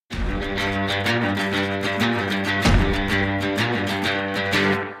Closer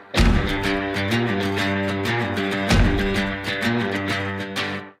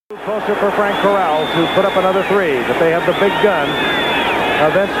for Frank Corrales, who put up another three, but they have the big gun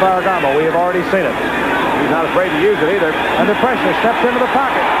of Vince Ferragamo. We have already seen it. He's not afraid to use it either. Under pressure, steps into the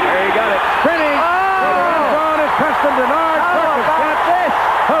pocket. There he got it. Spinning. Oh! Is Preston Denard. How about this?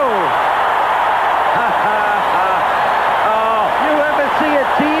 Oh! Oh, you ever see a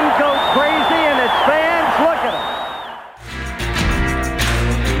team go crazy and its fans? Look at them.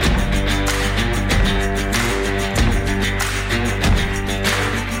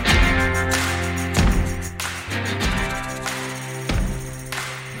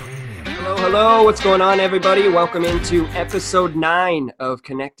 Hello, what's going on, everybody? Welcome into episode 9 of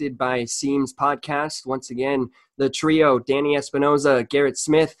Connected by Seams podcast. Once again, the trio, Danny Espinoza, Garrett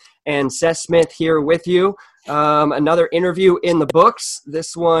Smith, and Seth Smith here with you. Another interview in the books,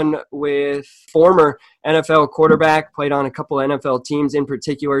 this one with former NFL quarterback, played on a couple NFL teams, in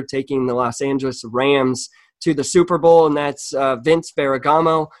particular taking the Los Angeles Rams to the Super Bowl, and that's Vince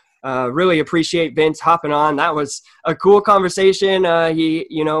Ferragamo. Really appreciate Vince hopping on. That was a cool conversation. He,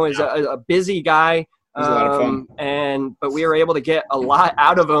 is a busy guy. It was a lot of fun. But we were able to get a lot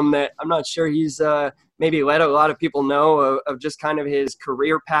out of him that I'm not sure he's maybe let a lot of people know of just kind of his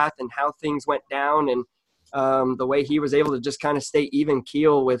career path and how things went down, and the way he was able to just kind of stay even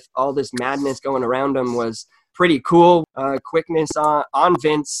keel with all this madness going around him was pretty cool. Quickness on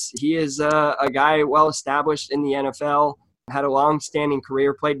Vince. He is a guy well established in the NFL. Had a long-standing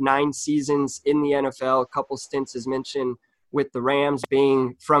career, played 9 seasons in the NFL, a couple stints as mentioned with the Rams,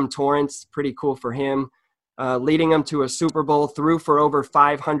 being from Torrance, pretty cool for him. Leading them to a Super Bowl, threw for over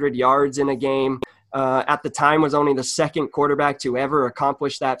 500 yards in a game. At the time was only the second quarterback to ever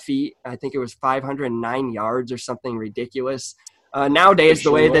accomplish that feat. I think it was 509 yards or something ridiculous. Nowadays,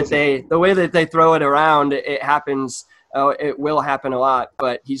 the way that they throw it around, it happens. It will happen a lot,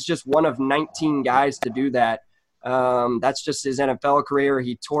 but he's just one of 19 guys to do that. That's just his NFL career.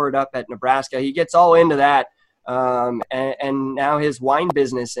 He tore it up at Nebraska. He gets all into that. And now his wine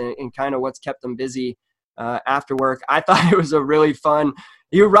business and kind of what's kept him busy after work. I thought it was a really fun.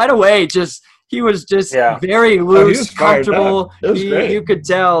 He was very loose, comfortable. You could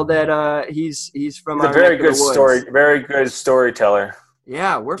tell that he's from a very good story, very good storyteller.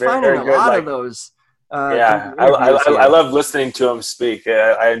 Yeah, we're finding a lot of those. I love listening to him speak.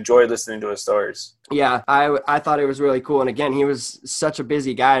 I enjoy listening to his stories. Yeah, I thought it was really cool. And again, he was such a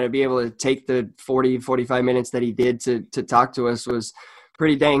busy guy. To be able to take the 45 minutes that he did to talk to us was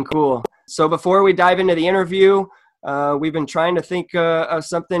pretty dang cool. So before we dive into the interview, we've been trying to think of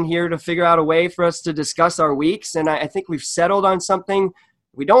something here to figure out a way for us to discuss our weeks. And I think we've settled on something.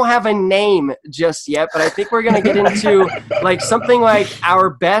 We don't have a name just yet, but I think we're going to get into something like our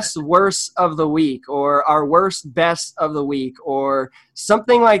best worst of the week, or our worst best of the week, or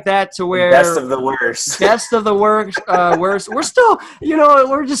something like that, to where best of the worst. Best of the worst. We're still,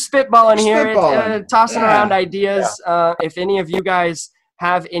 we're just spitballing here, tossing around ideas. Yeah. If any of you guys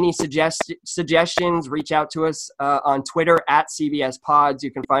have any suggestions, reach out to us on Twitter at CBS Pods.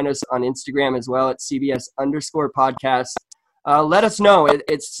 You can find us on Instagram as well at CBS_podcast. Let us know.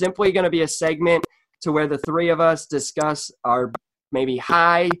 It's simply going to be a segment to where the three of us discuss our maybe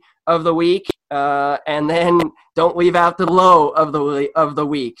high of the week, and then don't leave out the low of the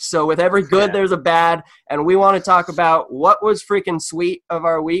week. So with every good, there's a bad, and we want to talk about what was freaking sweet of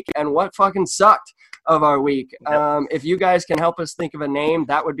our week and what fucking sucked of our week. Yep. If you guys can help us think of a name,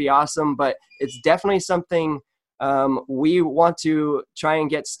 that would be awesome. But it's definitely something we want to try and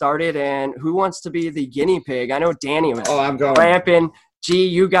get started. And who wants to be the guinea pig? I know Danny was ramping. Gee,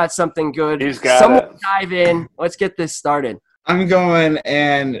 you got something good. Someone dive in. Let's get this started. I'm going,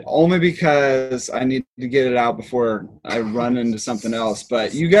 and only because I need to get it out before I run into something else.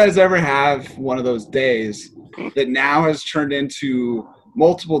 But you guys ever have one of those days that now has turned into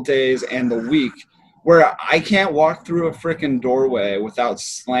multiple days and the week where I can't walk through a freaking doorway without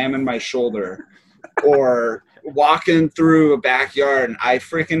slamming my shoulder, or walking through a backyard and I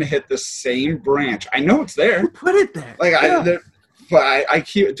freaking hit the same branch? I know it's there. Who put it there? I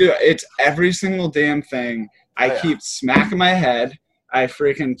keep, dude, it's every single damn thing. I keep smacking my head. I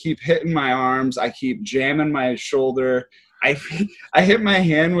freaking keep hitting my arms. I keep jamming my shoulder. I hit my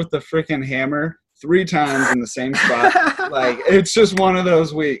hand with the freaking hammer 3 times in the same spot. It's just one of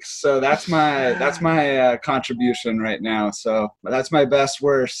those weeks. So that's my contribution right now. So that's my best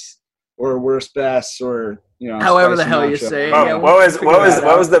worst, or worst best, or however the hell you say it. Oh, yeah,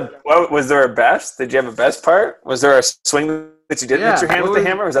 was there a best? Did you have a best part? Was there a swing That you didn't hit your hand with the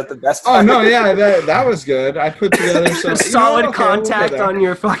hammer? Was that the best part? Oh, no, yeah, that was good. I put together some solid contact on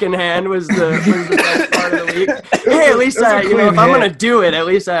your fucking hand was the best part of the week. Hey, at least if I'm going to do it, at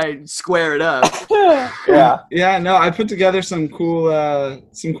least I square it up. Yeah. Yeah, no, I put together some cool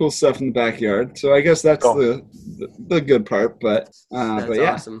stuff in the backyard. So I guess that's the good part, but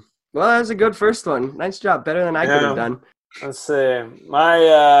yeah. Awesome. Well, that was a good first one. Nice job. Better than I could have done. Let's see.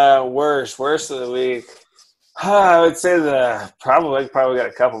 My worst of the week. I would say probably got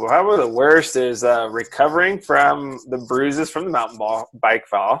a couple, but probably the worst is recovering from the bruises from the mountain bike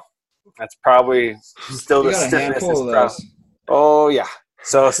fall. That's probably still the stiffness. Oh yeah.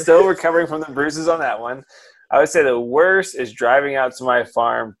 So still recovering from the bruises on that one. I would say the worst is driving out to my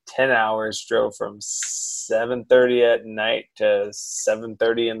farm 10 hours, drove from 7:30 at night to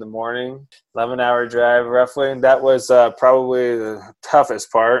 7:30 in the morning, 11-hour drive roughly. And that was probably the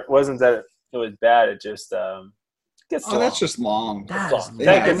toughest part. It wasn't that it was bad. It just gets long. That's just long.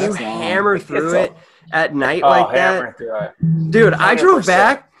 Can you hammer through it at night like that? Dude, I drove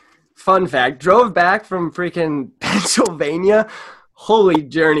back. Fun fact, drove back from freaking Pennsylvania. Holy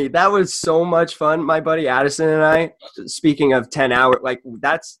journey. That was so much fun. My buddy Addison and I, speaking of 10 hours, like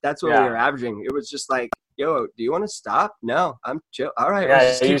that's what we were averaging. It was just like, yo, do you want to stop? No, I'm chill. All right,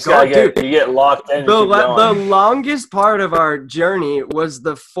 let's just keep going. You get locked in. The longest part of our journey was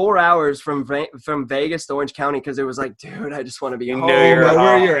the 4 hours from Vegas to Orange County because it was like, dude, I just want to be home.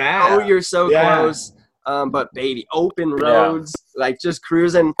 Where you're at. Oh, you're so close. But baby, open roads, like just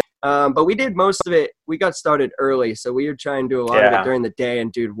cruising. But we did most of it. We got started early, so we were trying to do a lot of it during the day.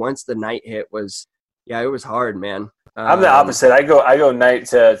 And dude, once the night hit, it was hard, man. I'm the opposite. I go night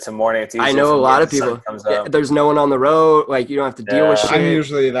to morning. It's easier. I know a lot of people. There's no one on the road. Like you don't have to deal with shit. I'm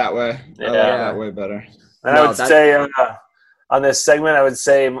usually that way. I like that way better. And I would say on this segment, I would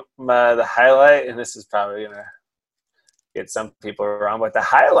say the highlight, and this is probably gonna get some people wrong, but the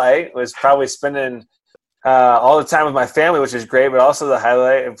highlight was probably spending all the time with my family, which is great, but also the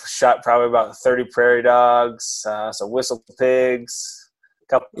highlight, I shot probably about 30 prairie dogs, some whistle pigs,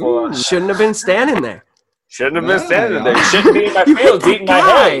 a couple. Shouldn't have been standing there. Shouldn't have been standing there. Shouldn't be in my fields eating my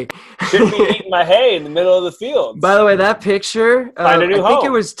hay. Shouldn't be eating my hay in the middle of the field. By the way, that picture, Find a new I think home. it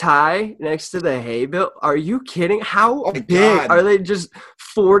was Ty next to the hay bale. Are you kidding? How big God. are they? Just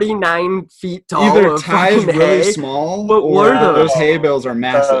 49 feet tall. Either Ty's really small, What or were those hay bales are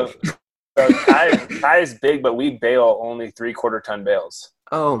massive. So Ty is big, but we bale only 3/4 ton bales.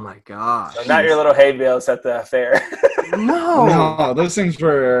 Oh my gosh! So not your little hay bales at the fair. No, those things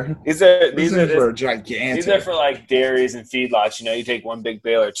were these are gigantic. These are for like dairies and feedlots. You know, you take one big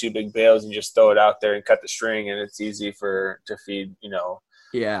bale or two big bales and just throw it out there and cut the string, and it's easy to feed. You know,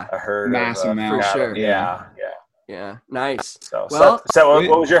 a herd. Massive amount. For sure. Yeah. Nice. So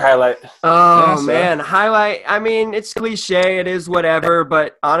what was your highlight? Oh, man. Highlight. I mean, it's cliche. It is whatever.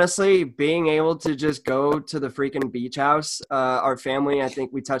 But honestly, being able to just go to the freaking beach house, our family, I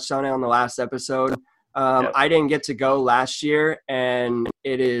think we touched on it on the last episode. I didn't get to go last year, and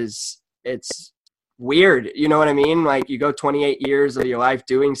it's weird. You know what I mean? Like you go 28 years of your life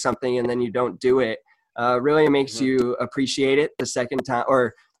doing something and then you don't do it. Really makes you appreciate it the second time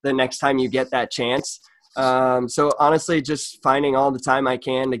or the next time you get that chance. So honestly, just finding all the time I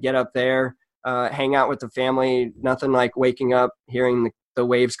can to get up there, hang out with the family, nothing like waking up, hearing the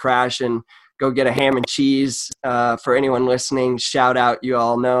waves crash and go get a ham and cheese. For anyone listening, shout out, you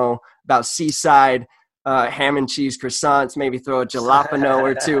all know about Seaside, ham and cheese croissants, maybe throw a jalapeno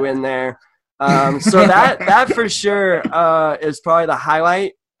or two in there. So that for sure, is probably the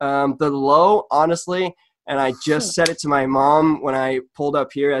highlight. The low, honestly, and I just said it to my mom when I pulled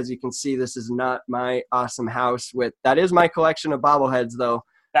up here. As you can see, this is not my awesome house. That is my collection of bobbleheads, though.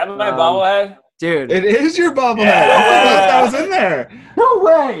 That was my bobblehead? Dude. It is your bobblehead. I thought that was in there. No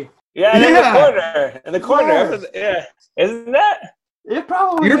way. Yeah, in the corner. Yeah. Isn't that? It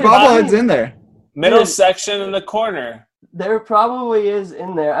probably Your is. bobblehead's in there. Middle section in the corner. There probably is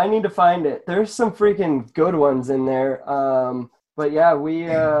in there. I need to find it. There's some freaking good ones in there. But yeah,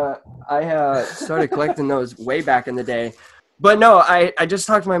 I started collecting those way back in the day. But no, I just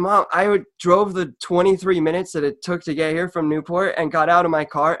talked to my mom. I drove the 23 minutes that it took to get here from Newport and got out of my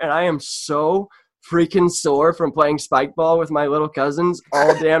car, and I am so freaking sore from playing spike ball with my little cousins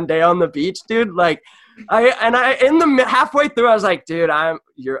all damn day on the beach, dude. Like, halfway through, I was like, dude, I'm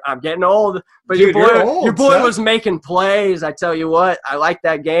getting old. But dude, your boy was making plays. I tell you what, I like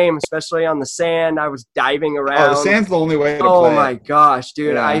that game, especially on the sand. I was diving around. Oh, the sand's the only way to play. Oh my gosh,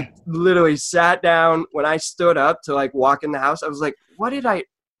 dude! Yeah. I literally sat down when I stood up to like walk in the house. I was like, what did I?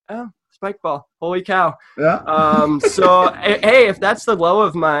 Oh, spike ball. Holy cow! Yeah. So hey, if that's the low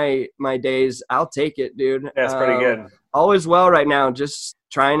of my days, I'll take it, dude. Yeah, it's pretty good. all is well right now. Just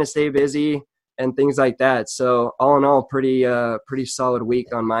trying to stay busy and things like that. So all in all, pretty solid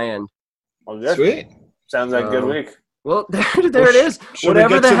week on my end. Well, good. Sweet. Sounds like a good week. Well, there it is. Should we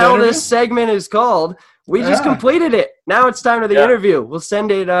Whatever get the to the hell interview? this segment is called, we just Yeah. completed it. Now it's time to the Yeah. interview. We'll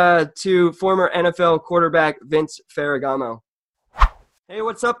send it to former NFL quarterback Vince Ferragamo. Hey,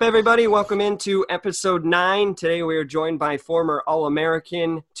 what's up, everybody? Welcome into episode 9. Today we are joined by former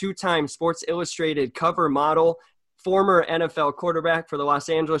All-American, 2-time Sports Illustrated cover model, former NFL quarterback for the Los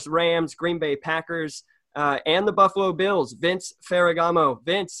Angeles Rams, Green Bay Packers, and the Buffalo Bills, Vince Ferragamo.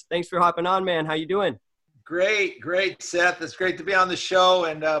 Vince, thanks for hopping on, man. How you doing? Great, Seth. It's great to be on the show.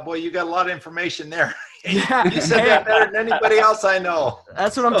 And, boy, you got a lot of information there. Yeah. You said that better than anybody else I know.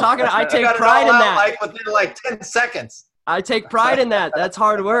 That's what I'm talking about. I take got it pride all in out, that. within 10 seconds. I take pride in that. That's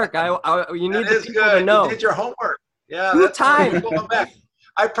hard work. You need That the is people good. to know. You did your homework. Yeah. Two that's time. going back.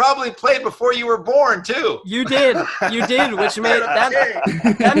 I probably played before you were born, too. You did, which made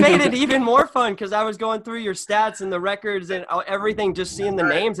that made it even more fun because I was going through your stats and the records and everything, just seeing the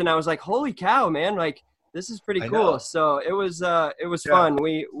names, and I was like, "Holy cow, man! Like this is pretty I cool." know. So it was Yeah. fun.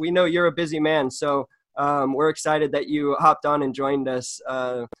 We know you're a busy man, so we're excited that you hopped on and joined us.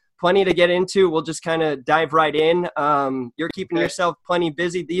 Plenty to get into. We'll just kind of dive right in. You're keeping Okay. yourself plenty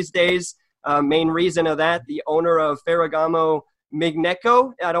busy these days. Main reason of that, the owner of Ferragamo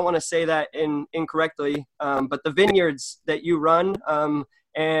Migneco. I don't want to say that incorrectly, but the vineyards that you run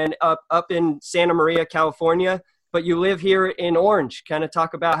and up in Santa Maria, California, but you live here in Orange. Kind of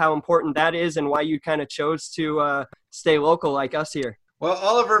talk about how important that is and why you kind of chose to stay local like us here. Well,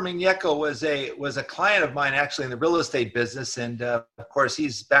 Oliver Migneco was a client of mine actually in the real estate business, and of course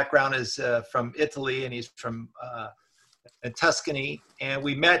his background is from Italy, and he's from Tuscany. And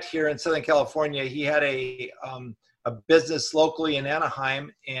we met here in Southern California. He had a business locally in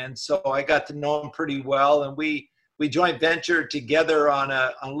Anaheim, and so I got to know him pretty well. And we joint ventured together on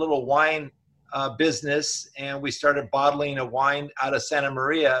a little wine business, and we started bottling a wine out of Santa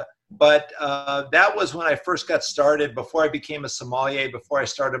Maria. But that was when I first got started, before I became a sommelier, before I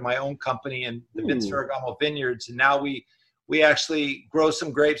started my own company in the Vince Ferragamo Vineyards. And now we actually grow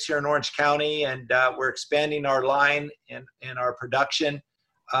some grapes here in Orange County, and we're expanding our line and our production.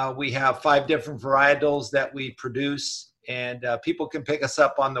 We have 5 different varietals that we produce, and people can pick us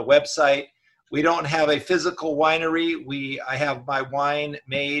up on the website. We don't have a physical winery. I have my wine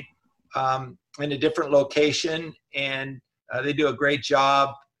made in a different location, and they do a great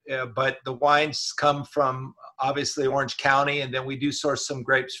job. But the wines come from obviously Orange County, and then we do source some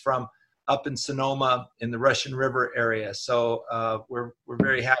grapes from up in Sonoma in the Russian River area. So we're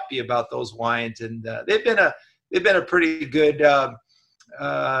very happy about those wines, and they've been a pretty good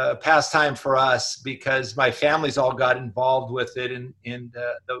pastime for us because my family's all got involved with it, and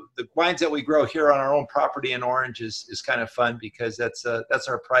the wines that we grow here on our own property in Orange is kind of fun because that's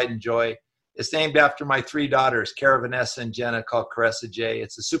our pride and joy. It's named after my 3 daughters, Cara, Vanessa, and Jenna, called Caressa J.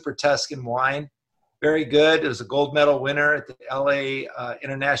 It's a Super Tuscan wine. Very good. It was a gold medal winner at the LA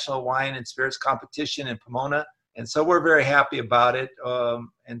International Wine and Spirits Competition in Pomona. And so we're very happy about it.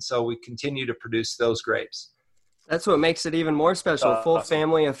 And so we continue to produce those grapes. That's what makes it even more special. Full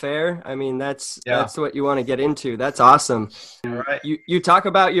family affair. I mean, that's what you want to get into. That's awesome. Right. You talk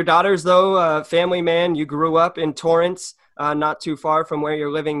about your daughters, though, family man. You grew up in Torrance, not too far from where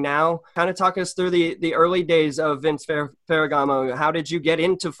you're living now. Kind of talk us through the early days of Vince Ferragamo. How did you get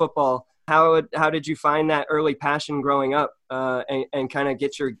into football? How did you find that early passion growing up and kind of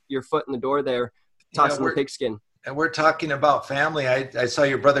get your foot in the door there, tossing the pigskin? And we're talking about family. I saw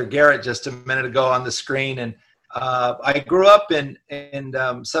your brother Garrett just a minute ago on the screen, and I grew up in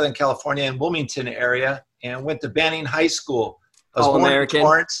Southern California in Wilmington area and went to Banning High School. I was born in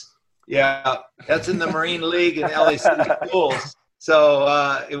Torrance. Yeah, that's in the Marine League and LA City Schools.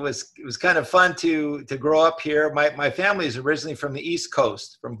 So it was kind of fun to grow up here. My family is originally from the East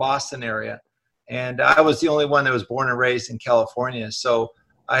Coast, from Boston area, and I was the only one that was born and raised in California. So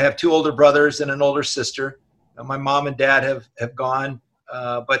I have 2 older brothers and an older sister. My mom and dad have gone,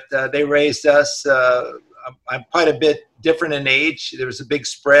 but they raised us. I'm quite a bit different in age. There was a big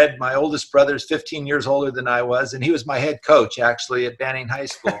spread. My oldest brother is 15 years older than I was, and he was my head coach actually at Banning High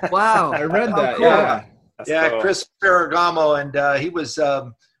School. Wow. I read that. Cool. Yeah. Yeah, cool. Chris Ferragamo, and he was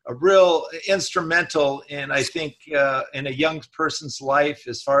a real instrumental in, I think, in a young person's life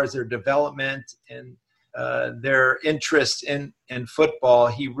as far as their development and their interest in football.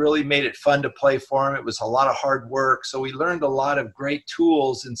 He really made it fun to play for him. It was a lot of hard work. So we learned a lot of great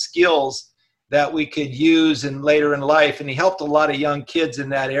tools and skills that we could use in later in life. And he helped a lot of young kids in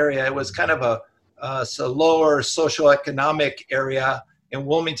that area. It was kind of a lower socioeconomic area. in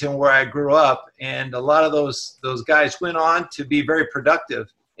Wilmington where I grew up. And a lot of those guys went on to be very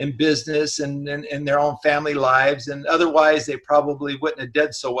productive in business and in their own family lives. And otherwise, they probably wouldn't have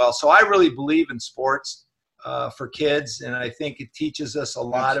did so well. So I really believe in sports for kids. And I think it teaches us a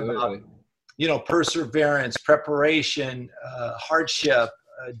lot about, perseverance, preparation, hardship,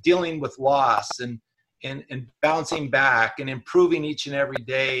 dealing with loss and bouncing back and improving each and every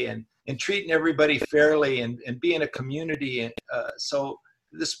day and treating everybody fairly and being a community. So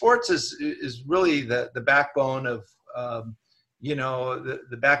the sports is really the backbone of,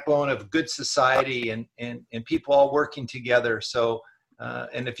 the backbone of good society and people all working together. So,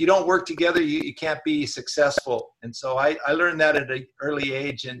 and if you don't work together, you can't be successful. And so I learned that at an early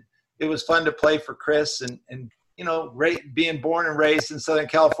age, and it was fun to play for Chris and being born and raised in Southern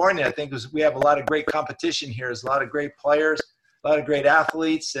California. I think we have a lot of great competition here. There's a lot of great players, a lot of great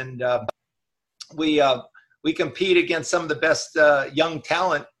athletes, and we compete against some of the best young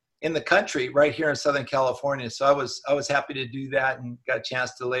talent in the country right here in Southern California. So I was happy to do that and got a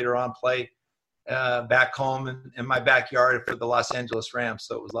chance to later on play back home in my backyard for the Los Angeles Rams.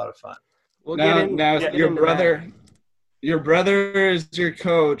 So it was a lot of fun. Your brother is your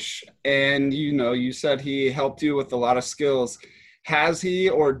coach, and you said he helped you with a lot of skills. Has he,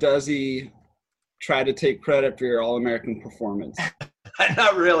 or does he try to take credit for your All-American performance?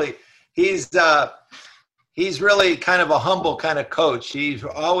 Not really. He's really kind of a humble kind of coach. He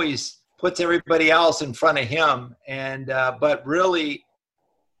always puts everybody else in front of him, and but really,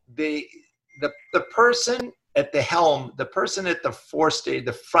 the person at the helm, the person at the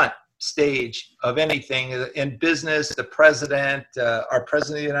front stage of anything in business, the president, our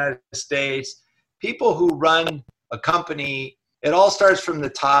president of the United States, people who run a company, it all starts from the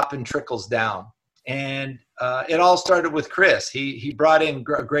top and trickles down. And it all started with Chris. He brought in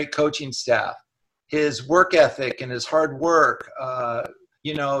a great coaching staff. His work ethic and his hard work,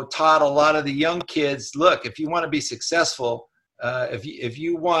 taught a lot of the young kids, look, if you want to be successful, if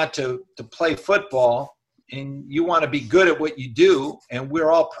you want to play football, and you want to be good at what you do, and we're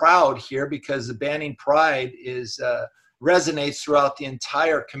all proud here because the Banning Pride resonates throughout the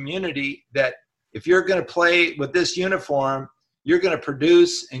entire community, that if you're going to play with this uniform, you're going to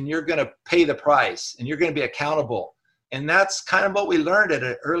produce and you're going to pay the price and you're going to be accountable. And that's kind of what we learned at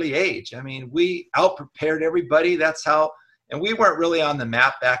an early age. I mean, we out-prepared everybody. That's how, and we weren't really on the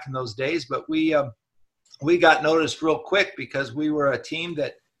map back in those days, but we got noticed real quick because we were a team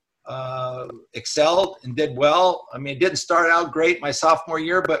that excelled and did well. I mean, it didn't start out great my sophomore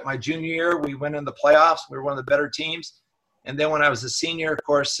year, but my junior year, we went in the playoffs. We were one of the better teams. And then when I was a senior, of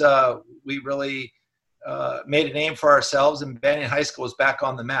course, we really made a name for ourselves, and Banning High School was back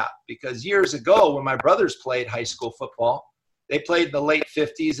on the map. Because years ago, when my brothers played high school football, they played in the late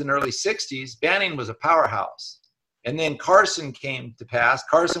 50s and early 60s. Banning was a powerhouse. And then Carson came to pass.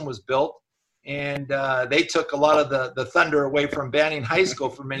 Carson was built. And they took a lot of the thunder away from Banning High School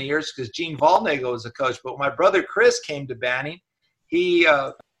for many years because Gene Valnego was a coach. But when my brother Chris came to Banning, he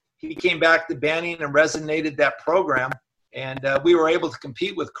came back to Banning and resonated that program. And we were able to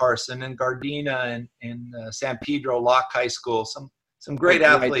compete with Carson and Gardena and San Pedro Locke High School, some great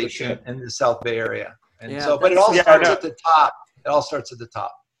athletes in the South Bay area. And but it all starts at the top. It all starts at the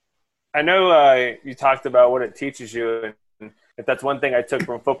top. I know you talked about what it teaches you, and if that's one thing I took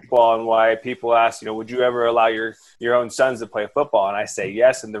from football and why people ask, would you ever allow your own sons to play football? And I say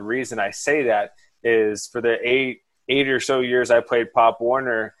yes. And the reason I say that is for the eight or so years I played Pop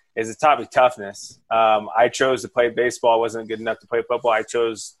Warner is it taught me toughness. I chose to play baseball. I wasn't good enough to play football. I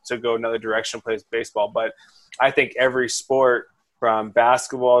chose to go another direction, play baseball. But I think every sport, from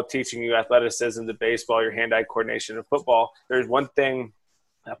basketball, teaching you athleticism, to baseball, your hand-eye coordination, and football, there's one thing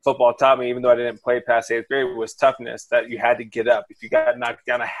football taught me, even though I didn't play past 8th grade, was toughness, that you had to get up. If you got knocked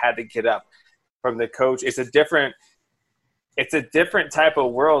down, I had to get up. From the coach, it's a different type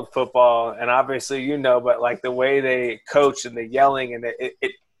of world, football, and obviously but like the way they coach and the yelling, and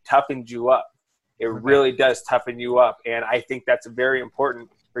it toughens you up. It really does toughen you up, and I think that's very important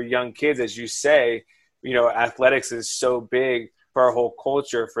for young kids. As you say, athletics is so big for our whole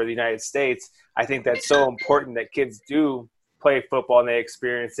culture for the United States. I think that's so important that kids do play football and they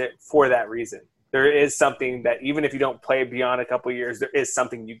experience it for that reason. There is something that even if you don't play beyond a couple of years, there is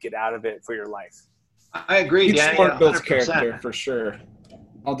something you get out of it for your life. I agree, Each Danny. sport builds 100%. character for sure,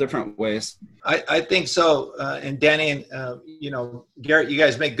 all different ways. I think so. And Danny and Garrett, you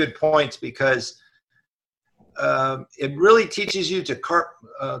guys make good points because it really teaches you to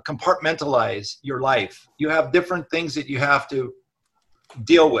compartmentalize your life. You have different things that you have to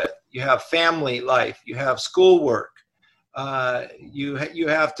deal with. You have family life. You have schoolwork. You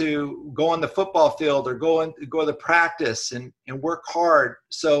have to go on the football field or go to the practice and work hard.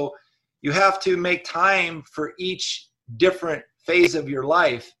 So you have to make time for each different phase of your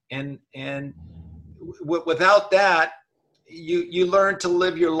life. And without that, you learn to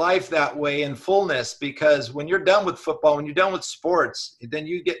live your life that way in fullness, because when you're done with football, when you're done with sports, then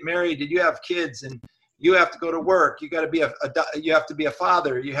you get married and you have kids and you have to go to work. You got to be you have to be a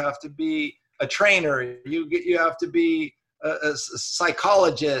father. You have to be a trainer. You have to be a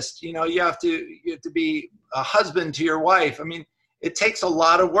psychologist. You have to be a husband to your wife. I mean, it takes a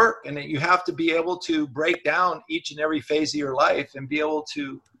lot of work, and you have to be able to break down each and every phase of your life and be able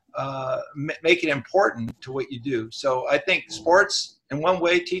to make it important to what you do. So I think sports in one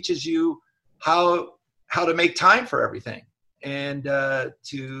way teaches you how to make time for everything, and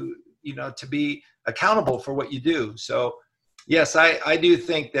to be accountable for what you do. So yes, I do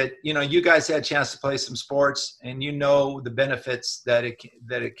think that, you guys had a chance to play some sports, and the benefits that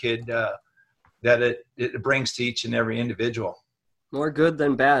it brings to each and every individual. More good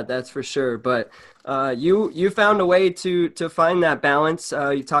than bad, that's for sure. But you found a way to find that balance.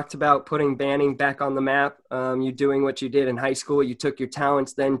 You talked about putting Banning back on the map. You doing what you did in high school. You took your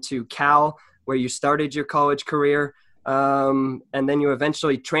talents then to Cal, where you started your college career, and then you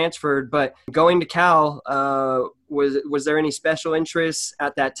eventually transferred. But going to Cal, was there any special interests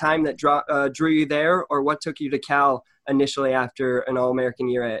at that time that drew you there, or what took you to Cal initially after an All-American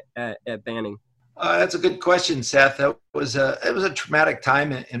year at Banning? That's a good question, Seth. It was a traumatic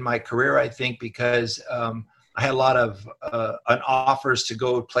time in my career, I think, because I had a lot of offers to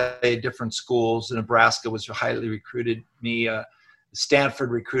go play different schools. Nebraska was highly recruited me. Stanford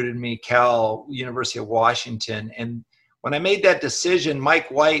recruited me. Cal, University of Washington. And when I made that decision,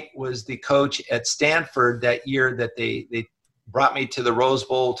 Mike White was the coach at Stanford that year that they brought me to the Rose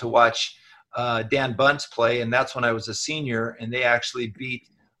Bowl to watch Dan Bunce play. And that's when I was a senior, and they actually beat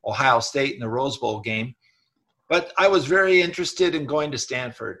Ohio State in the Rose Bowl game. But I was very interested in going to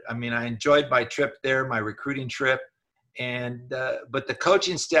Stanford. I mean, I enjoyed my trip there, my recruiting trip. But the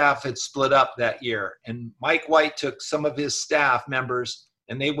coaching staff had split up that year. And Mike White took some of his staff members,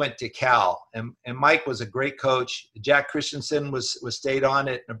 and they went to Cal. And Mike was a great coach. Jack Christensen was stayed on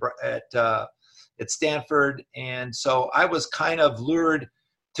at Stanford. And so I was kind of lured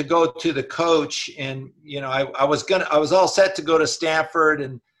to go to the coach. And, I was all set to go to Stanford,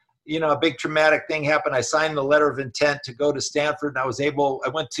 and a big traumatic thing happened. I signed the letter of intent to go to Stanford, and I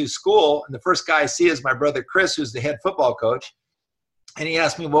went to school, and the first guy I see is my brother Chris, who's the head football coach. And he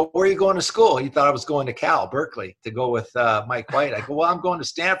asked me, well, where are you going to school? He thought I was going to Cal, Berkeley, to go with Mike White. I go, well, I'm going to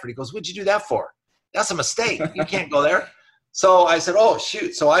Stanford. He goes, what'd you do that for? That's a mistake. You can't go there. So I said, oh,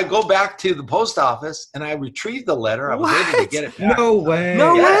 shoot. So I go back to the post office, and I retrieved the letter. I was able to get it back. No way.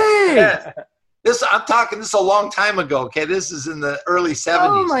 No way. Yeah. This is a long time ago. Okay. This is in the early 70s.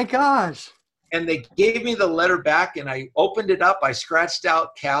 Oh my gosh. And they gave me the letter back, and I opened it up. I scratched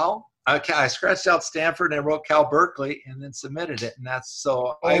out Cal. I scratched out Stanford, and I wrote Cal Berkeley, and then submitted it. And that's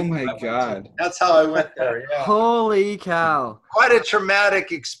so. Oh my God. That's how I went there. Yeah. Holy cow. Quite a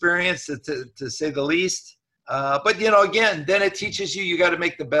traumatic experience to say the least. But again, then it teaches you got to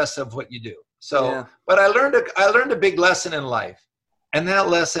make the best of what you do. So, yeah. But I learned a big lesson in life. And that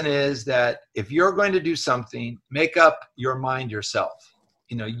lesson is that if you're going to do something, make up your mind yourself.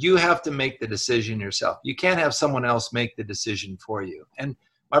 You have to make the decision yourself. You can't have someone else make the decision for you. And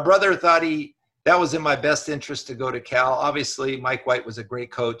my brother thought that was in my best interest to go to Cal. Obviously, Mike White was a great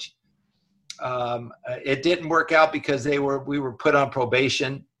coach. It didn't work out because we were put on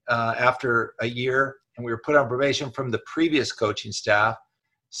probation after a year, and we were put on probation from the previous coaching staff.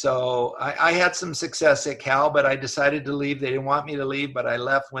 So I had some success at Cal, but I decided to leave. They didn't want me to leave, but I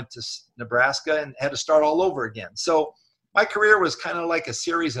left, went to Nebraska, and had to start all over again. So my career was kind of like a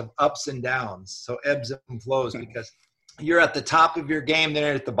series of ups and downs, so ebbs and flows, because you're at the top of your game, then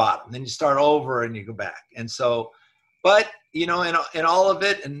you're at the bottom. Then you start over and you go back. And so, but, in all of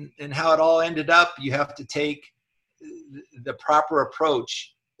it and how it all ended up, you have to take the proper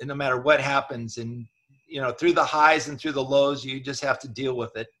approach, and no matter what happens. And through the highs and through the lows, you just have to deal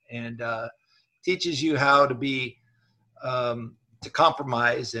with it, and teaches you how to be, to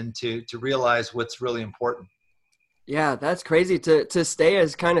compromise and to realize what's really important. Yeah, that's crazy to stay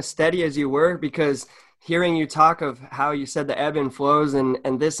as kind of steady as you were, because hearing you talk of how you said the ebb and flows and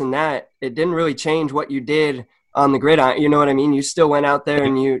this and that, it didn't really change what you did on the gridiron. You know what I mean? You still went out there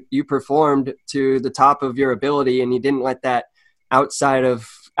and you performed to the top of your ability, and you didn't let that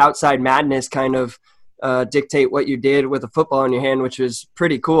outside madness kind of dictate what you did with a football in your hand, which was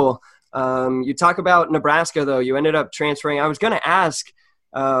pretty cool. You talk about Nebraska, though. You ended up transferring. I was going to ask,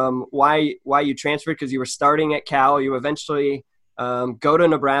 why you transferred, because you were starting at Cal. You eventually go to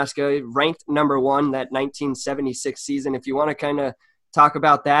Nebraska, ranked number 1 that 1976 season. If you want to kind of talk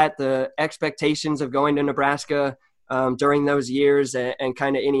about that, the expectations of going to Nebraska during those years, and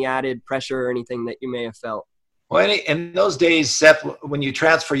kind of any added pressure or anything that you may have felt. Well, in those days, Seth, when you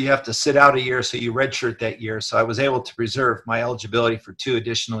transfer, you have to sit out a year, so you redshirt that year. So I was able to preserve my eligibility for 2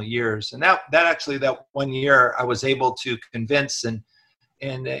 additional years. And that 1 year, I was able to convince and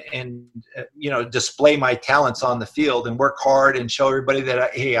display my talents on the field and work hard and show everybody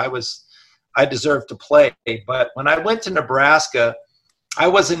that, I deserved to play. But when I went to Nebraska, I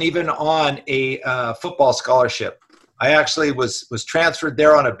wasn't even on a football scholarship. I actually was transferred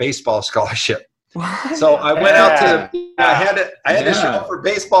there on a baseball scholarship. What? So I went out to, I had to show up for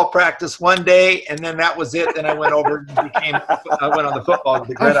baseball practice one day, and then that was it. Then I went over and I went on the football with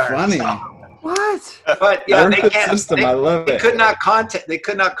the gridiron. Funny. What? But yeah, I love it. They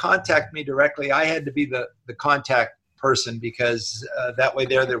could not contact me directly. I had to be the contact person, because that way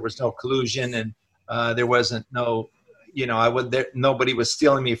there was no collusion, and there wasn't nobody was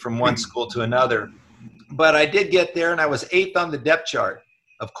stealing me from one school to another. But I did get there, and I was 8th on the depth chart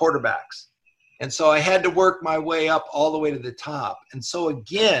of quarterbacks. And so I had to work my way up all the way to the top. And so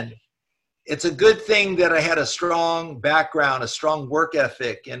again, it's a good thing that I had a strong background, a strong work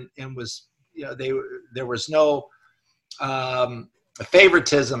ethic, and was, there was no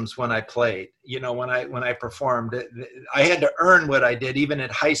favoritisms when I played, when I performed. I had to earn what I did, even at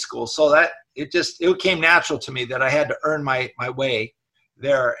high school. So that it came natural to me that I had to earn my way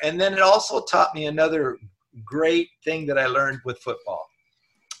there. And then it also taught me another great thing that I learned with football.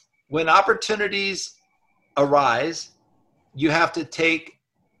 When opportunities arise, you have to take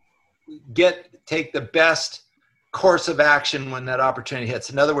the best course of action when that opportunity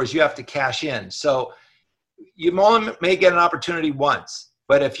hits. In other words, you have to cash in. So you only may get an opportunity once,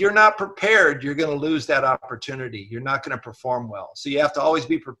 but if you're not prepared, you're going to lose that opportunity. You're not going to perform well. So you have to always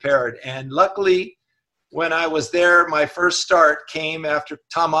be prepared. And luckily, when I was there, my first start came after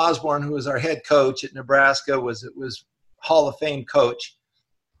Tom Osborne, who was our head coach at Nebraska, was Hall of Fame coach.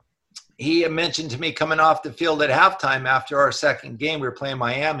 He mentioned to me coming off the field at halftime after our second game, we were playing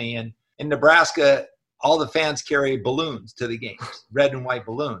Miami, and in Nebraska, all the fans carry balloons to the games, red and white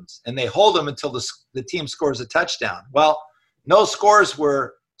balloons, and they hold them until the team scores a touchdown. Well, no scores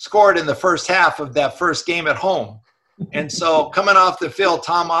were scored in the first half of that first game at home. And so coming off the field,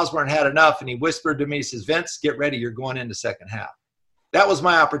 Tom Osborne had enough, and he whispered to me, he says, "Vince, get ready. You're going into second half." That was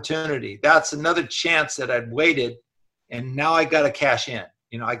my opportunity. That's another chance that I'd waited, and now I got to cash in.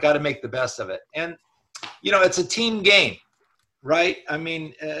 I got to make the best of it. And, it's a team game, right? I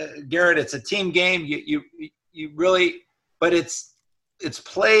mean, Garrett, it's a team game. You really, but it's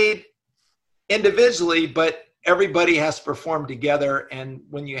played individually, but everybody has to perform together. And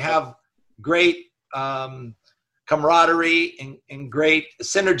when you have great camaraderie and great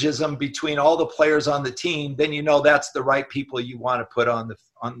synergism between all the players on the team, then that's the right people you want to put on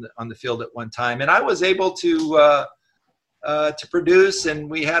the field at one time. And I was able to produce, and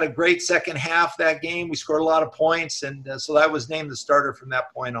we had a great second half that game. We scored a lot of points, and so I was named the starter from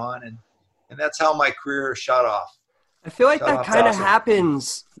that point on, and that's how my career shot off. I feel like that kind of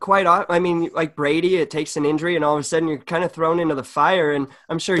happens quite often. I mean, like Brady, it takes an injury, and all of a sudden you're kind of thrown into the fire, and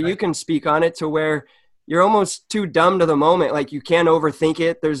I'm sure you can speak on it to where you're almost too dumb to the moment. Like, you can't overthink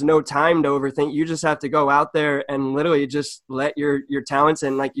it. There's no time to overthink. You just have to go out there and literally just let your talents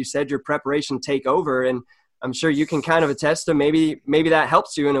and, like you said, your preparation take over. And I'm sure you can kind of attest to maybe that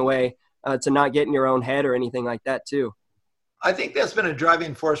helps you in a way to not get in your own head or anything like that too. I think that's been a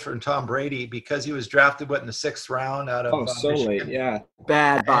driving force for Tom Brady, because he was drafted in the 6th round out of so late, yeah.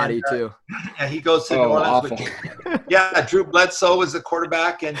 Bad body too. And he goes to New Orleans. Drew Bledsoe was the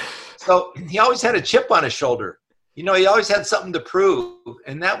quarterback, and so he always had a chip on his shoulder. He always had something to prove,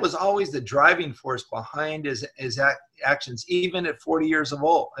 and that was always the driving force behind his actions, even at 40 years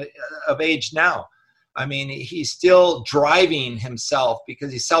of age now. I mean, he's still driving himself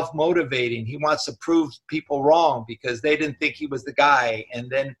because he's self-motivating. He wants to prove people wrong because they didn't think he was the guy, and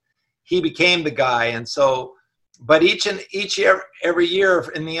then he became the guy. And so, but every year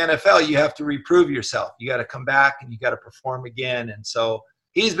in the NFL, you have to reprove yourself. You got to come back and you got to perform again. And so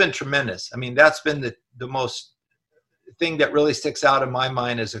he's been tremendous. I mean, that's been the most thing that really sticks out in my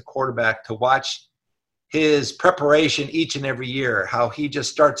mind as a quarterback, to watch his preparation each and every year, how he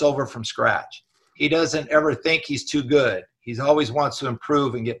just starts over from scratch. He doesn't ever think he's too good. He always wants to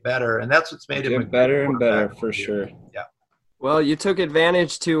improve and get better, and that's what's made him better and better for sure. Yeah. Well, you took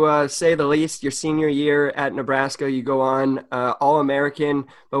advantage, to say the least. Your senior year at Nebraska, you go on All-American.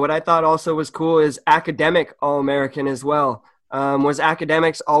 But what I thought also was cool is academic All-American as well. Was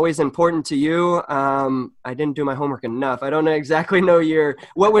academics always important to you? I didn't do my homework enough. I don't exactly know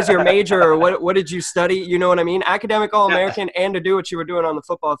what was your major or what did you study? You know what I mean? Academic All-American and to do what you were doing on the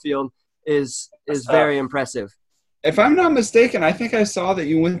football field is very impressive. If I'm not mistaken, I think I saw that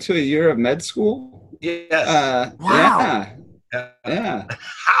you went to a year of med school. Yes. Wow. Yeah.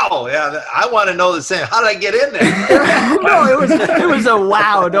 How? Yeah, I want to know the same. How did I get in there? No, it was a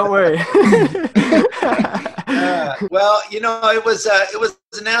wow. Don't worry. Well, it was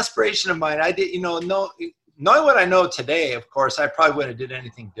an aspiration of mine. I did, knowing what I know today, of course, I probably wouldn't have did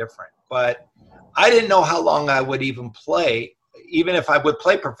anything different. But I didn't know how long I would even play, even if I would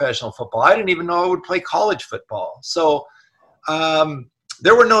play professional football. I didn't even know I would play college football. So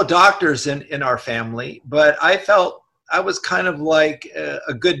there were no doctors in our family, but I felt I was kind of like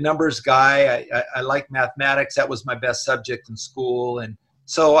a good numbers guy. I liked mathematics. That was my best subject in school. And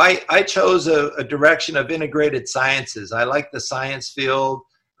so I chose a direction of integrated sciences. I like the science field.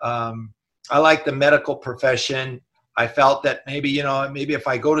 I like the medical profession. I felt that maybe if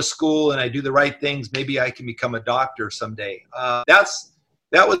I go to school and I do the right things, maybe I can become a doctor someday. That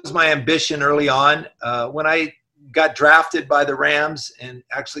was my ambition early on. When I got drafted by the Rams and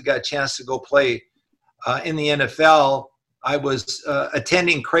actually got a chance to go play in the NFL, I was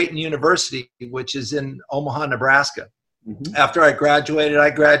attending Creighton University, which is in Omaha, Nebraska. Mm-hmm. After I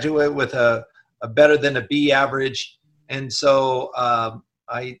graduated with a better than a B average. And so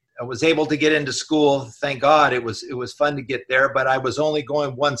I was able to get into school. Thank God. It was fun to get there, but I was only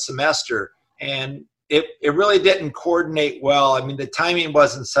going one semester. And it really didn't coordinate well. I mean, the timing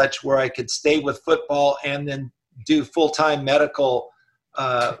wasn't such where I could stay with football and then do full-time medical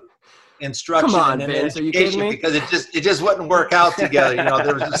instruction and education, because it just wouldn't work out together.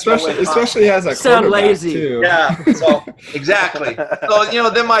 There was especially as a sound lazy too. Yeah, so exactly.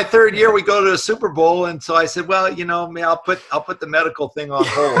 So then my third year we go to a Super Bowl, and so I said, well, I'll put the medical thing on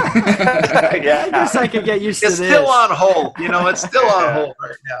hold. Yeah, I guess I could get used to this. It's still on hold. It's still on hold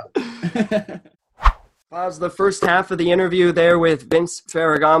right now. That was the first half of the interview there with Vince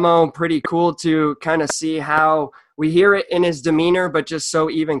Ferragamo. Pretty cool to kind of see how we hear it in his demeanor, but just so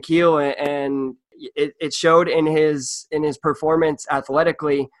even keel, and it showed in his performance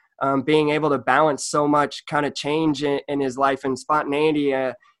athletically, being able to balance so much kind of change in his life and spontaneity.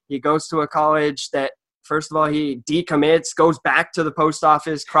 He goes to a college that, first of all, he decommits, goes back to the post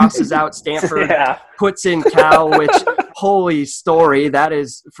office, crosses out Stanford, puts in Cal, which, holy story, that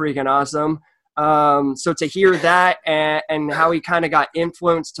is freaking awesome. So to hear that and how he kind of got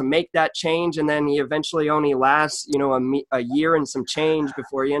influenced to make that change, and then he eventually only lasts, a year and some change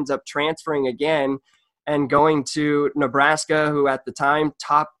before he ends up transferring again and going to Nebraska, who at the time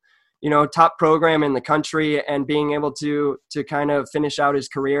top program in the country, and being able to kind of finish out his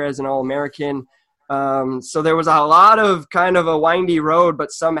career as an All-American. So there was a lot of kind of a windy road,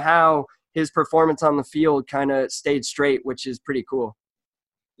 but somehow his performance on the field kind of stayed straight, which is pretty cool.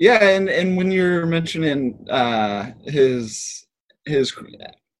 Yeah, and when you're mentioning his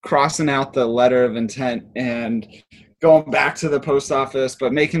crossing out the letter of intent and going back to the post office,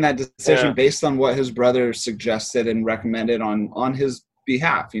 but making that decision based on what his brother suggested and recommended on his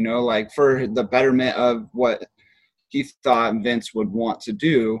behalf, like for the betterment of what he thought Vince would want to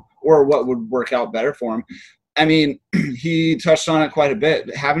do or what would work out better for him. I mean, he touched on it quite a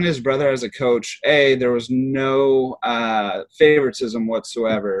bit. Having his brother as a coach, there was no favoritism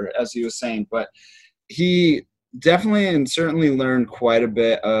whatsoever, as he was saying, but he definitely and certainly learned quite a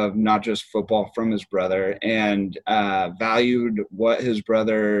bit of not just football from his brother, and valued what his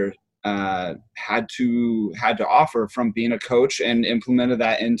brother had to offer from being a coach, and implemented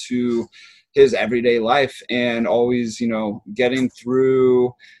that into his everyday life, and always, getting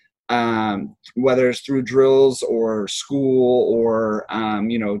through whether it's through drills or school or,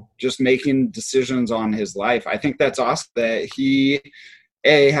 just making decisions on his life. I think that's awesome that he,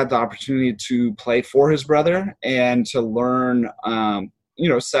 had the opportunity to play for his brother and to learn,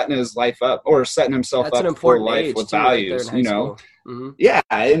 setting his life up or setting himself up for life with values, Mm-hmm. Yeah.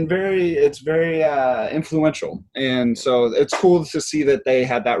 And it's very influential. And so it's cool to see that they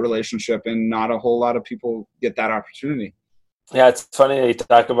had that relationship, and not a whole lot of people get that opportunity. Yeah, it's funny that you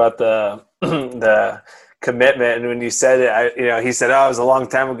talk about the the commitment, and when you said it, he said, "Oh, it was a long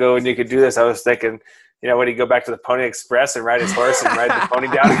time ago when you could do this." I was thinking, when he go back to the Pony Express and ride his horse and ride the pony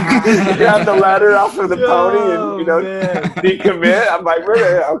down, grab the ladder off of the pony, and decommit. I'm like,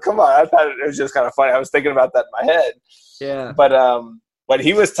 really? Oh, come on! I thought it was just kind of funny. I was thinking about that in my head. Yeah. But what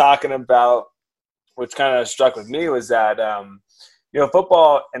he was talking about, which kind of struck with me, was that.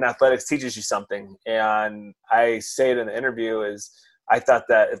 Football and athletics teaches you something. And I say it in the interview is I thought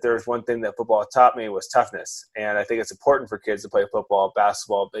that if there was one thing that football taught me was toughness. And I think it's important for kids to play football,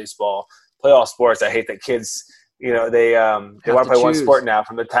 basketball, baseball, play all sports. I hate that kids, they want to play one sport now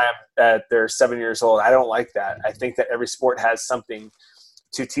from the time that they're 7 years old. I don't like that. I think that every sport has something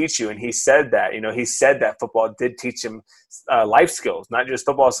to teach you. And he said that, he said that football did teach him life skills, not just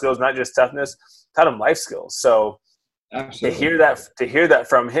football skills, not just toughness, taught him life skills. So Absolutely. to hear that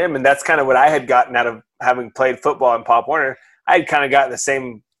from him, and that's kind of what I had gotten out of having played football in Pop Warner. I had kind of gotten the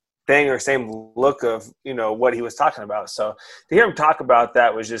same thing or same look of, what he was talking about. So to hear him talk about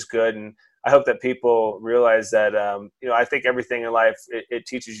that was just good. And I hope that people realize that, I think everything in life, it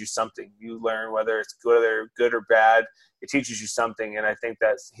teaches you something. You learn whether it's good or bad. It teaches you something. And I think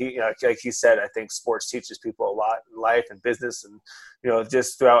that like he said, I think sports teaches people a lot in life and business and,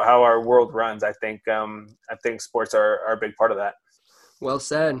 just throughout how our world runs. I think sports are a big part of that. Well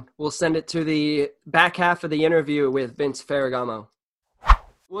said. We'll send it to the back half of the interview with Vince Ferragamo.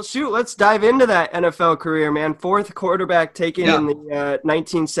 Well, shoot, let's dive into that NFL career, man. Fourth quarterback taken in the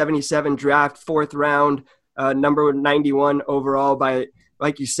 1977 draft, fourth round, number 91 overall by,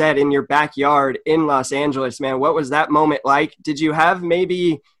 like you said, in your backyard in Los Angeles, man. What was that moment like? Did you have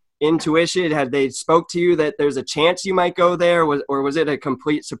maybe intuition? Had they spoke to you that there's a chance you might go there? Or was it a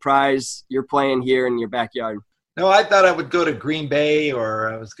complete surprise you're playing here in your backyard? No, I thought I would go to Green Bay, or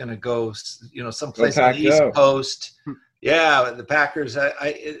I was going to go, someplace on the East Coast. Yeah, the Packers.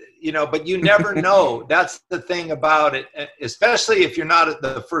 But you never know. That's the thing about it, especially if you're not at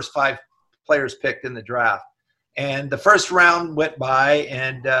the first 5 players picked in the draft. And the first round went by,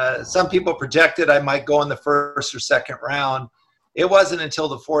 and some people projected I might go in the first or second round. It wasn't until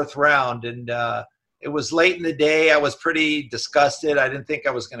the fourth round, and it was late in the day. I was pretty disgusted. I didn't think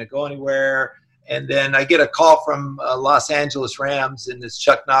I was going to go anywhere. And then I get a call from Los Angeles Rams, and it's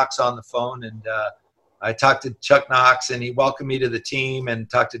Chuck Knox on the phone. And I talked to Chuck Knox, and he welcomed me to the team, and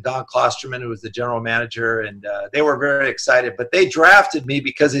talked to Don Klosterman, who was the general manager. And they were very excited. But they drafted me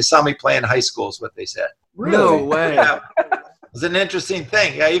because they saw me play in high school, is what they said. Really? No way. Yeah. It was an interesting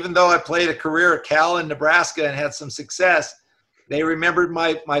thing. Yeah, even though I played a career at Cal in Nebraska and had some success, they remembered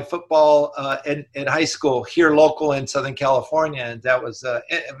my football at high school here local in Southern California. And that was a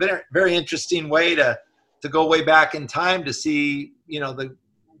very, very interesting way to go way back in time to see,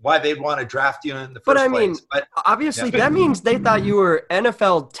 why they'd want to draft you in the first place. But obviously that means they thought you were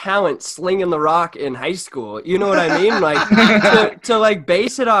NFL talent slinging the rock in high school. You know what I mean? Like to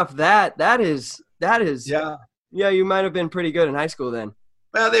base it off that is yeah, you might have been pretty good in high school then.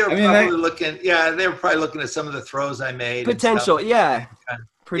 Well, they were probably looking at some of the throws I made. Potential,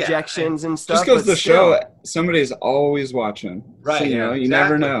 projections and stuff. Just goes to show somebody's always watching. Right. So, you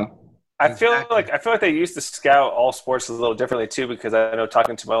never know. I feel like they used to scout all sports a little differently too, because I know,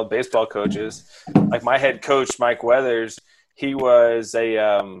 talking to my old baseball coaches, like my head coach Mike Weathers, he was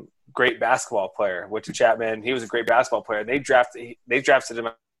a great basketball player. Went to Chapman, he was a great basketball player. They drafted him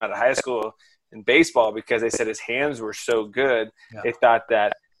out of high school in baseball because they said his hands were so good. Yeah. They thought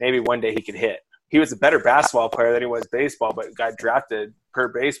that maybe one day he could hit. He was a better basketball player than he was baseball, but got drafted per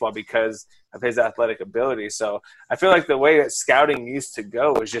baseball because of his athletic ability. So I feel like the way that scouting used to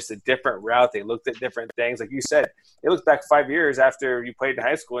go was just a different route. They looked at different things. Like you said, they looked back 5 years after you played in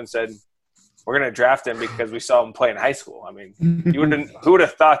high school and said, we're going to draft him because we saw him play in high school. I mean, who would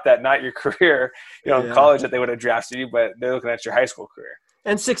have thought that not your career, in college, that they would have drafted you, but they're looking at your high school career.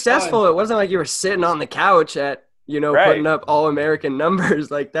 And successful. It wasn't like you were sitting on the couch at, putting up All-American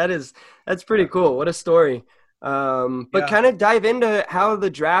numbers. Like that's pretty cool. What a story. But kind of dive into how the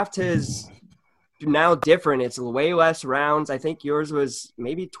draft is now different. It's way less rounds. I think yours was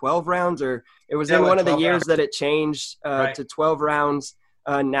maybe 12 rounds, or it was in one of the years that it changed to 12 rounds.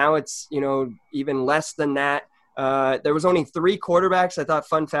 Now it's, even less than that. There was only 3 quarterbacks. I thought,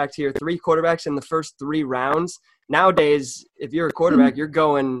 fun fact here, 3 quarterbacks in the first 3 rounds. Nowadays, if you're a quarterback, you're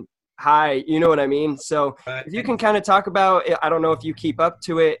going high, you know what I mean? So if you can kind of talk about, I don't know if you keep up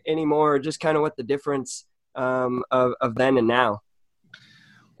to it anymore, or just kind of what the difference of then and now.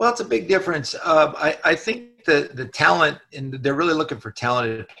 Well, it's a big difference. I think the talent, and they're really looking for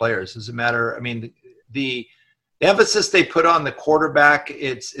talented players. As a matter, the emphasis they put on the quarterback,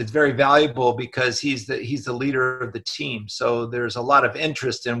 it's very valuable because he's the leader of the team. So there's a lot of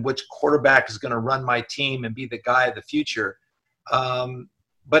interest in which quarterback is going to run my team and be the guy of the future.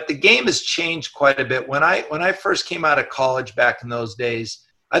 But the game has changed quite a bit. When I first came out of college back in those days,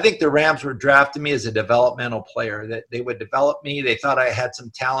 I think the Rams were drafting me as a developmental player, that they would develop me. They thought I had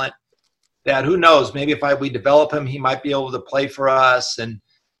some talent that, who knows, maybe if we develop him, he might be able to play for us and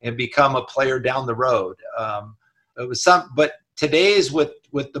become a player down the road. But today's with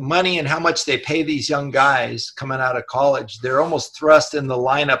the money and how much they pay these young guys coming out of college, they're almost thrust in the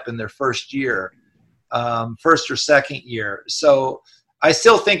lineup in their first year, first or second year. So I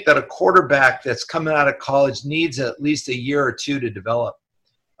still think that a quarterback that's coming out of college needs at least a year or two to develop,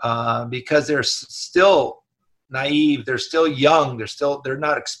 because they're still naive, they're still young, they're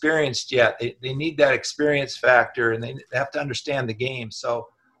not experienced yet. They need that experience factor, and they have to understand the game. So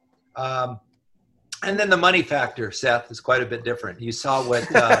and then the money factor, Seth, is quite a bit different. You saw what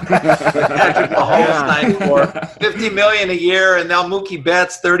Patrick Mahomes signed for, $50 million a year, and now Mookie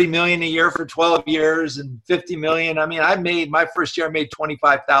Betts $30 million a year for 12 years and $50 million. I mean, my first year I made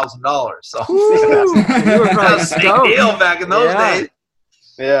 $25,000. So that was a big deal back in those days.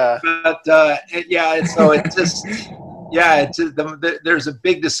 Yeah. But there's a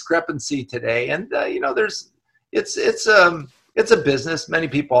big discrepancy today, and it's a business. Many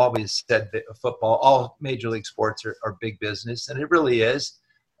people always said that football, all major league sports are big business, and it really is.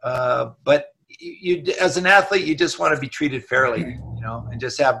 But you, as an athlete, you just want to be treated fairly, and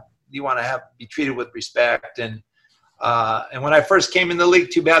you want to be treated with respect. And when I first came in the league,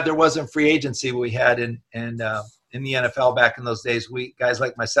 too bad there wasn't free agency we had in the NFL back in those days. Guys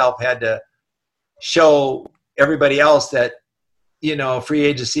like myself had to show everybody else that, free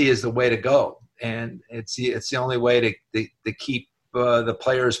agency is the way to go. And it's the only way to keep the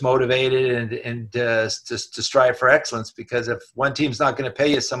players motivated and to strive for excellence. Because if one team's not going to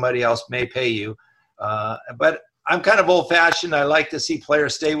pay you, somebody else may pay you. But I'm kind of old-fashioned. I like to see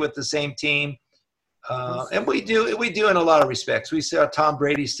players stay with the same team, and we do in a lot of respects. We saw Tom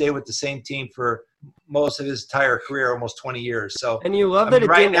Brady stay with the same team for most of his entire career, almost 20 years. So, and you love that it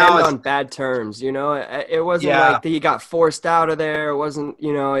didn't end on bad terms. It wasn't like he got forced out of there. It wasn't,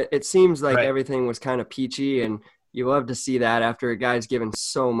 it seems like everything was kind of peachy, and you love to see that after a guy's given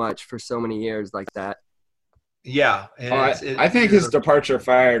so much for so many years like that. Yeah. I think his departure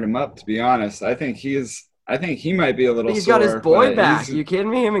fired him up, to be honest. I think he might be a little He's sore, got his boy back. You kidding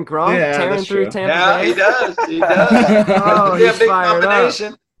me? Him and Gronk tearing through Tampa Bay? He does. Oh, he's big fired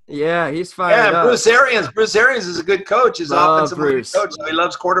combination. Up. Yeah, he's fired up. Bruce Arians is a good coach. He's offensive coach, so he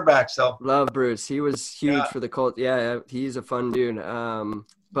loves quarterbacks. So love Bruce. He was huge for the Colts. Yeah, he's a fun dude.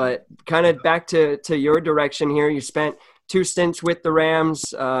 But kind of back to your direction here. You spent 2 stints with the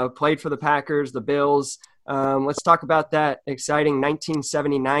Rams, played for the Packers, the Bills. Let's talk about that exciting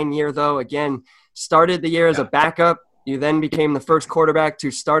 1979 year, though. Again, started the year as a backup. You then became the first quarterback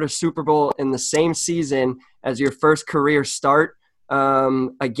to start a Super Bowl in the same season as your first career start.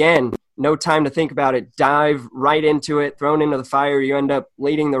 Again, no time to think about it. Dive right into it, thrown into the fire. You end up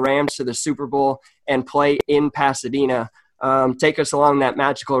leading the Rams to the Super Bowl and play in Pasadena. Take us along that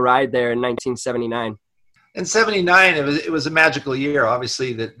magical ride there in 1979. In 79, it was a magical year.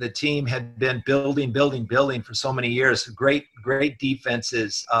 Obviously, the team had been building for so many years. Great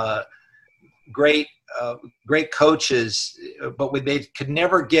defenses, great coaches, but they could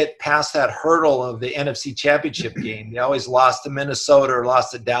never get past that hurdle of the NFC Championship game. They always lost to Minnesota or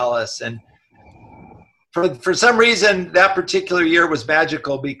lost to Dallas. And for some reason, that particular year was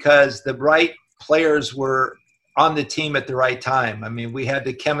magical because the right players were on the team at the right time. I mean, we had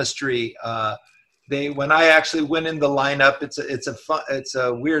the chemistry. When I actually went in the lineup, it's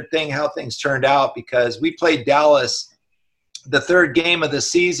a weird thing how things turned out because we played Dallas the third game of the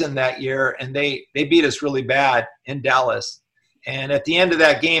season that year, and they beat us really bad in Dallas. And at the end of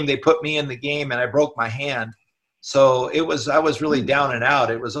that game, they put me in the game, and I broke my hand. So I was really down and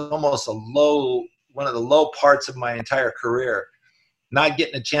out. It was almost one of the low parts of my entire career. Not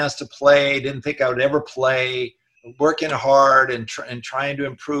getting a chance to play, didn't think I would ever play, working hard and trying to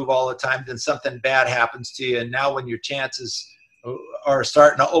improve all the time. Then something bad happens to you, and now when your chances are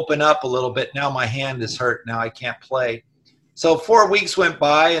starting to open up a little bit, now my hand is hurt. Now I can't play. So 4 weeks went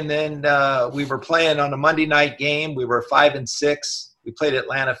by, and then we were playing on a Monday night game. We were 5-6. We played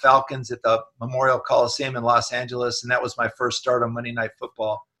Atlanta Falcons at the Memorial Coliseum in Los Angeles, and that was my first start on Monday Night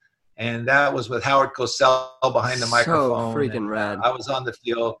Football. And that was with Howard Cosell behind the microphone. So freaking rad. I was on the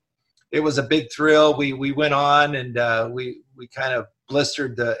field. It was a big thrill. We went on, and we kind of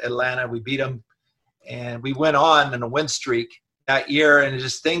blistered the Atlanta. We beat them, and we went on in a win streak that year, and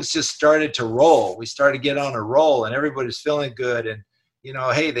things just started to roll. We started to get on a roll, and everybody's feeling good. And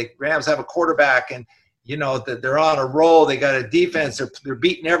hey, the Rams have a quarterback, and they're on a roll. They got a defense. They're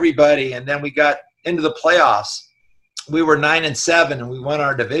beating everybody. And then we got into the playoffs. We were 9-7, and we won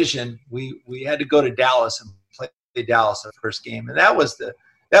our division. We had to go to Dallas and play Dallas the first game, and that was the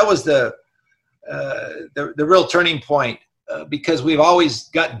real turning point because we've always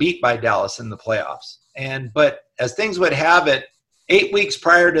got beat by Dallas in the playoffs. But as things would have it, 8 weeks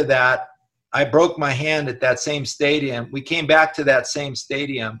prior to that, I broke my hand at that same stadium. We came back to that same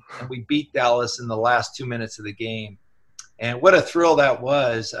stadium, and we beat Dallas in the last 2 minutes of the game. And what a thrill that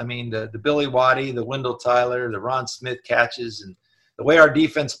was. I mean, the Billy Waddy, the Wendell Tyler, the Ron Smith catches, and the way our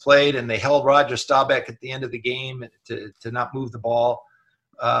defense played, and they held Roger Staubach at the end of the game to not move the ball.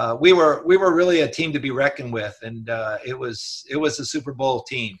 We were really a team to be reckoned with, and it was a Super Bowl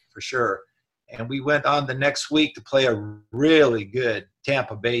team for sure. And we went on the next week to play a really good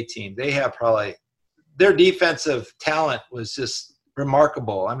Tampa Bay team. They have their defensive talent was just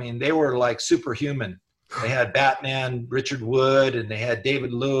remarkable. I mean, they were like superhuman. They had Batman, Richard Wood, and they had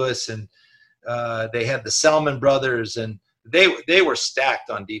David Lewis, and they had the Selman brothers, and they were stacked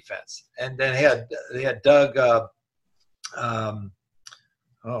on defense. And then they had Doug.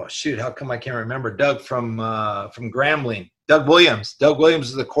 Oh shoot! How come I can't remember Doug from Grambling? Doug Williams. Doug Williams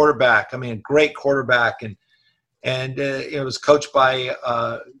is the quarterback. I mean, a great quarterback, and it was coached by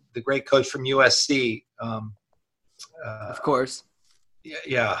the great coach from USC. Of course.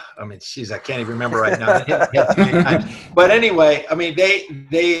 Yeah. I mean, geez, I can't even remember right now. But anyway, I mean, they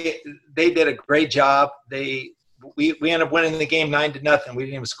did a great job. We ended up winning the game 9-0. We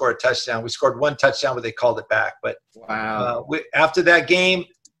didn't even score a touchdown. We scored one touchdown, but they called it back. But wow. After that game,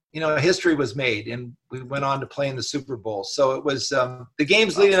 history was made, and we went on to play in the Super Bowl. So it was the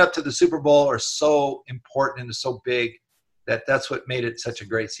games leading up to the Super Bowl are so important and so big that's what made it such a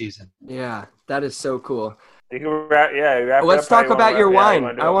great season. Yeah, that is so cool. You can wrap Let's talk about your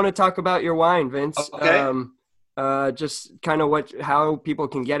wine. I want to talk about your wine, Vince. Okay. Just kind of how people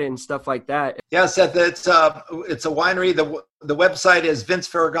can get it and stuff like that. Yeah, Seth, it's a winery. The website is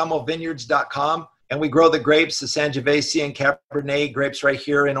vinceferragamovineyards.com, and we grow the grapes, the Sangiovese and Cabernet grapes right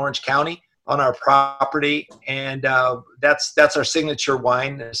here in Orange County on our property, and that's our signature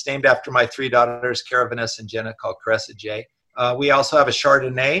wine. It's named after my three daughters, Cara, Vanessa, and Jenna, called Caressa J. We also have a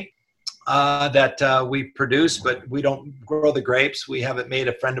Chardonnay that we produce, but we don't grow the grapes. We have it made.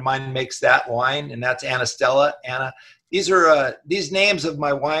 A friend of mine makes that wine, and that's Anna Stella. Anna, these names of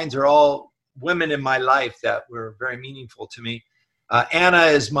my wines are all women in my life that were very meaningful to me. Anna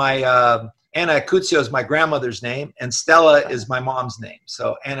is Anna Acuzio is my grandmother's name, and Stella is my mom's name.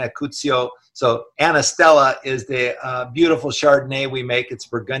 So Anna Acuzio. So Anna Stella is the beautiful Chardonnay we make. It's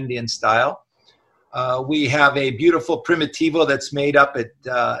Burgundian style. We have a beautiful Primitivo that's made up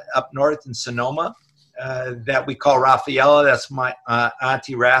north in Sonoma that we call Raffaella. That's my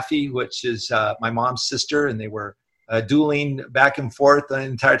Auntie Raffi, which is my mom's sister, and they were dueling back and forth the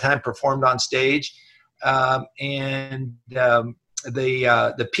entire time, performed on stage. The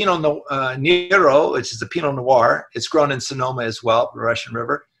Pinot Nero, which is the Pinot Noir, it's grown in Sonoma as well, the Russian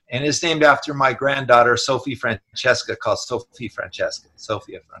River. And it's named after my granddaughter, Sophie Francesca, called Sophia Francesca.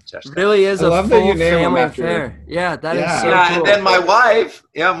 Really is a full family affair. Yeah, that is so cool. And then my wife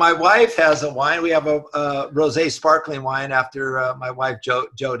has a wine. We have a rosé sparkling wine after my wife,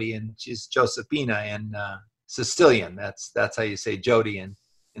 Jody, and she's Josephina in Sicilian. That's how you say Jody in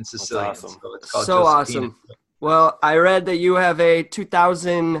Sicilian. That's awesome. So it's called so Josephina. Awesome. Well, I read that you have a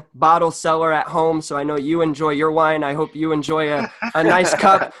 2,000 bottle cellar at home, so I know you enjoy your wine. I hope you enjoy a nice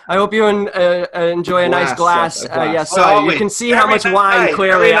cup. I hope you enjoy a nice glass. You can see how much wine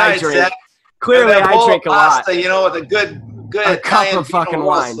clearly I drink. Clearly I drink a lot. With a good a cup of fucking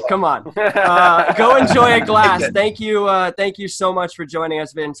wine. Come on. Go enjoy a glass. Thank you so much for joining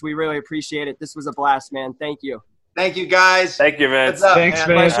us, Vince. We really appreciate it. This was a blast, man. Thank you. Thank you, guys. Thank you, Vince. Thanks,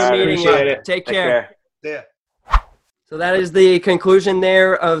 Vince. Pleasure meeting you. It. Take care. Yeah. So that is the conclusion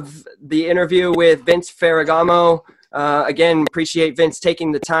there of the interview with Vince Ferragamo. Again, appreciate Vince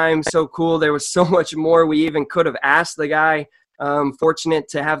taking the time. So cool. There was so much more we even could have asked the guy. Fortunate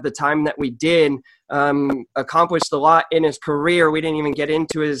to have the time that we did. Accomplished a lot in his career. We didn't even get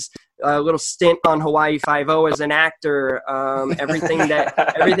into his little stint on Hawaii Five-0 as an actor.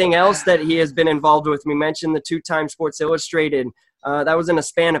 Everything else that he has been involved with. We mentioned the 2-time Sports Illustrated. That was in a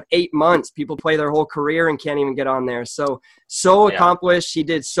span of 8 months. People play their whole career and can't even get on there. So accomplished. He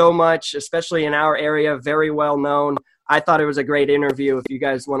did so much, especially in our area, very well known. I thought it was a great interview. If you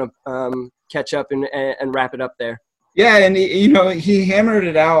guys want to catch up and wrap it up there. Yeah, and he hammered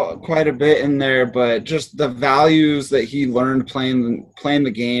it out quite a bit in there, but just the values that he learned playing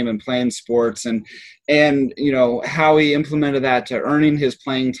the game and playing sports, and how he implemented that to earning his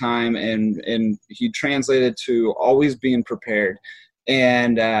playing time, and he translated to always being prepared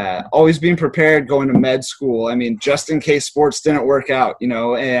and always being prepared going to med school. I mean, just in case sports didn't work out,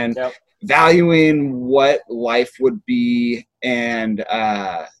 and valuing what life would be and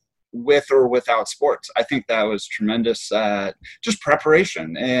with or without sports. I think that was tremendous, just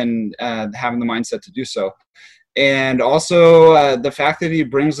preparation and having the mindset to do so. And also the fact that he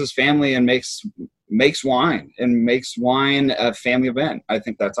brings his family and makes wine a family event. I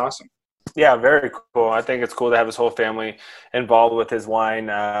think that's awesome. Yeah, very cool. I think it's cool to have his whole family involved with his wine.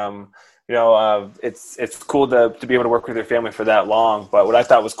 It's cool to be able to work with your family for that long. But what I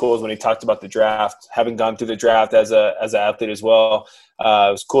thought was cool is when he talked about the draft, having gone through the draft as an athlete as well.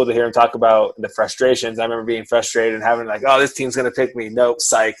 It was cool to hear him talk about the frustrations. I remember being frustrated and having like, oh, this team's going to pick me. Nope,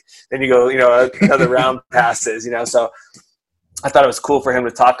 psych. Then you go, another round passes, So I thought it was cool for him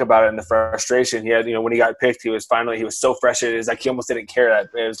to talk about it and the frustration he had. When he got picked, he was so frustrated. It's like he almost didn't care that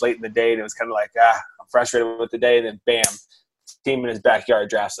it was late in the day, and it was kind of like, I'm frustrated with the day. And then bam, team in his backyard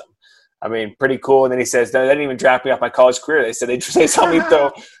drafts him. I mean, pretty cool. And then he says, they didn't even draft me off my college career. They said they saw me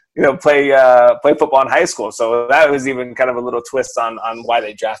play football in high school. So that was even kind of a little twist on why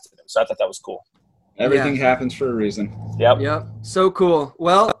they drafted him. So I thought that was cool. Everything happens for a reason. Yep. So cool.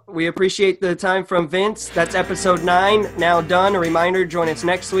 Well, we appreciate the time from Vince. That's episode 9 now done. A reminder, join us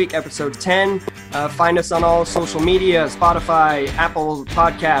next week, episode 10. Find us on all social media, Spotify, Apple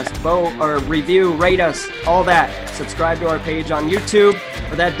Podcasts, vote or review, rate us, all that. Subscribe to our page on YouTube.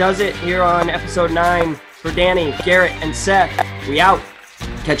 But that does it here on episode 9. For Danny, Garrett, and Seth, we out.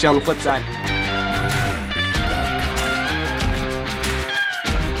 Catch you on the flip side.